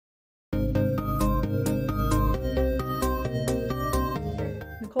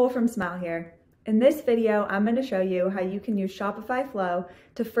Nicole from Smile here. In this video, I'm going to show you how you can use Shopify Flow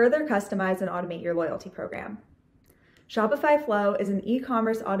to further customize and automate your loyalty program. Shopify Flow is an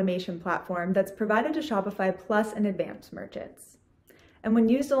e-commerce automation platform that's provided to Shopify Plus and Advanced merchants. And when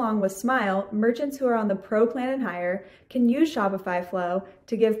used along with Smile, merchants who are on the Pro plan and higher can use Shopify Flow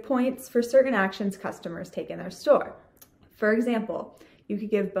to give points for certain actions customers take in their store. For example, you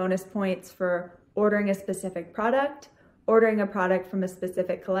could give bonus points for ordering a specific product, ordering a product from a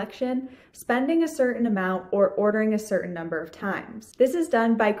specific collection, spending a certain amount, or ordering a certain number of times. This is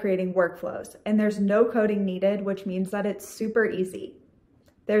done by creating workflows, and there's no coding needed, which means that it's super easy.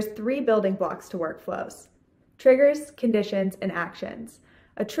 There's 3 building blocks to workflows: triggers, conditions, and actions.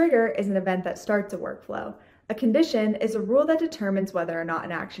 A trigger is an event that starts a workflow. A condition is a rule that determines whether or not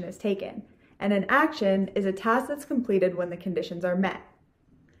an action is taken. And an action is a task that's completed when the conditions are met.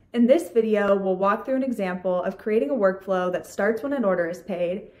 In this video, we'll walk through an example of creating a workflow that starts when an order is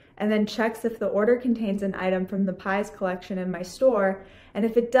paid and then checks if the order contains an item from the pies collection in my store, and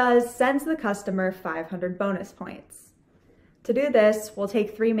if it does, sends the customer 500 bonus points. To do this, we'll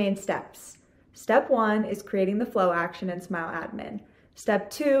take 3 main steps. Step 1 is creating the flow action in Smile Admin. Step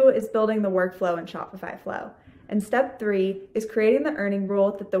 2 is building the workflow in Shopify Flow. And step 3 is creating the earning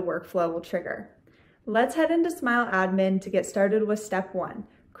rule that the workflow will trigger. Let's head into Smile Admin to get started with step 1.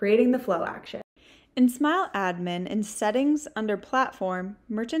 Creating the flow action. In Smile Admin, in Settings under Platform,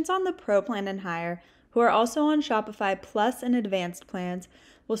 merchants on the Pro plan and higher, who are also on Shopify Plus and Advanced plans,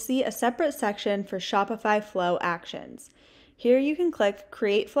 will see a separate section for Shopify Flow actions. Here you can click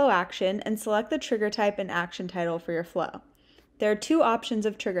Create Flow Action and select the trigger type and action title for your flow. There are 2 options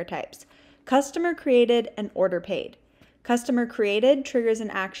of trigger types: Customer Created and Order Paid. Customer Created triggers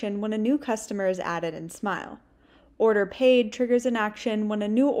an action when a new customer is added in Smile. Order Paid triggers an action when a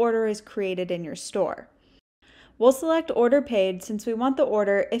new order is created in your store. We'll select Order Paid since we want the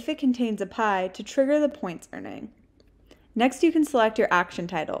order, if it contains a pie, to trigger the points earning. Next, you can select your action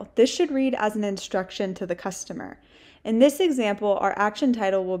title. This should read as an instruction to the customer. In this example, our action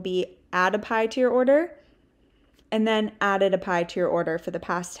title will be Add a pie to your order, and then Added a pie to your order for the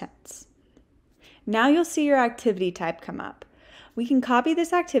past tense. Now you'll see your activity type come up. We can copy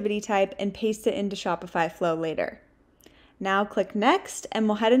this activity type and paste it into Shopify Flow later. Now click Next, and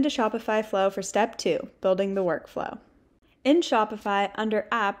we'll head into Shopify Flow for step 2, building the workflow. In Shopify, under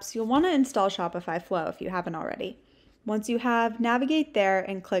Apps, you'll want to install Shopify Flow if you haven't already. Once you have, navigate there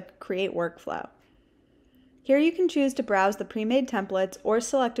and click Create Workflow. Here you can choose to browse the pre-made templates or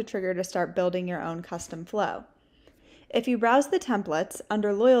select a trigger to start building your own custom flow. If you browse the templates,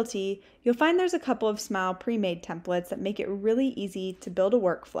 under Loyalty, you'll find there's a couple of Smile pre-made templates that make it really easy to build a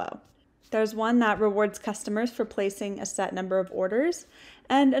workflow. There's one that rewards customers for placing a set number of orders,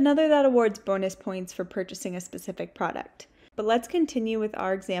 and another that awards bonus points for purchasing a specific product. But let's continue with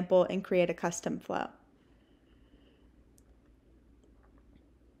our example and create a custom flow.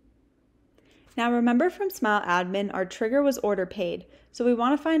 Now remember, from Smile Admin, our trigger was Order Paid, so we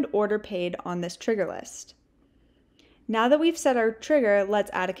want to find Order Paid on this trigger list. Now that we've set our trigger,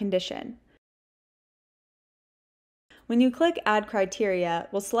 let's add a condition. When you click Add Criteria,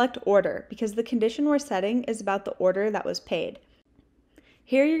 we'll select Order because the condition we're setting is about the order that was paid.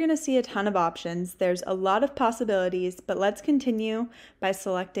 Here you're going to see a ton of options. There's a lot of possibilities, but let's continue by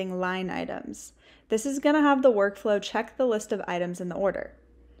selecting Line Items. This is going to have the workflow check the list of items in the order.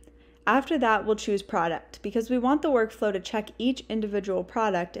 After that, we'll choose Product because we want the workflow to check each individual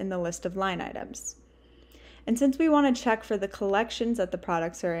product in the list of line items. And since we want to check for the collections that the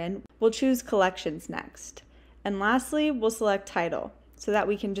products are in, we'll choose Collections next. And lastly, we'll select Title so that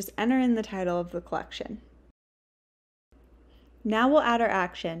we can just enter in the title of the collection. Now we'll add our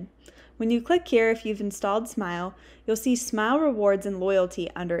action. When you click here, if you've installed Smile, you'll see Smile Rewards and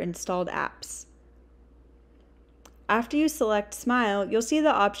Loyalty under Installed Apps. After you select Smile, you'll see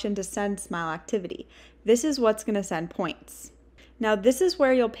the option to send Smile activity. This is what's going to send points. Now this is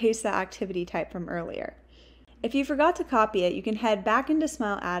where you'll paste the activity type from earlier. If you forgot to copy it, you can head back into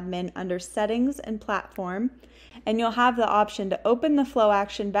Smile Admin under Settings and Platform, and you'll have the option to open the flow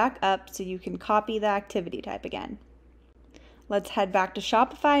action back up so you can copy the activity type again. Let's head back to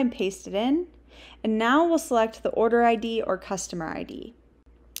Shopify and paste it in, and now we'll select the order ID or customer ID.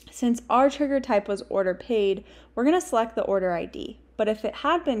 Since our trigger type was Order Paid, we're going to select the order ID, but if it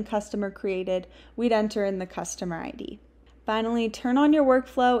had been customer created, we'd enter in the customer ID. Finally, turn on your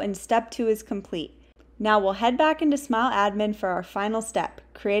workflow and step 2 is complete. Now we'll head back into Smile Admin for our final step,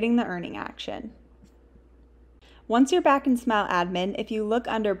 creating the earning action. Once you're back in Smile Admin, if you look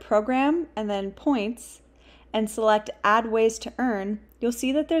under Program and then Points and select Add Ways to Earn, you'll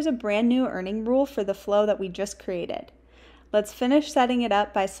see that there's a brand new earning rule for the flow that we just created. Let's finish setting it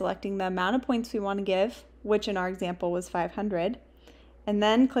up by selecting the amount of points we want to give, which in our example was 500, and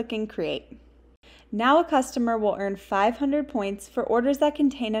then clicking Create. Now a customer will earn 500 points for orders that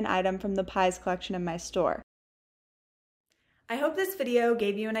contain an item from the pies collection in my store. I hope this video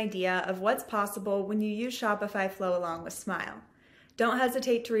gave you an idea of what's possible when you use Shopify Flow along with Smile. Don't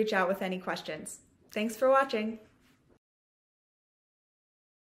hesitate to reach out with any questions. Thanks for watching.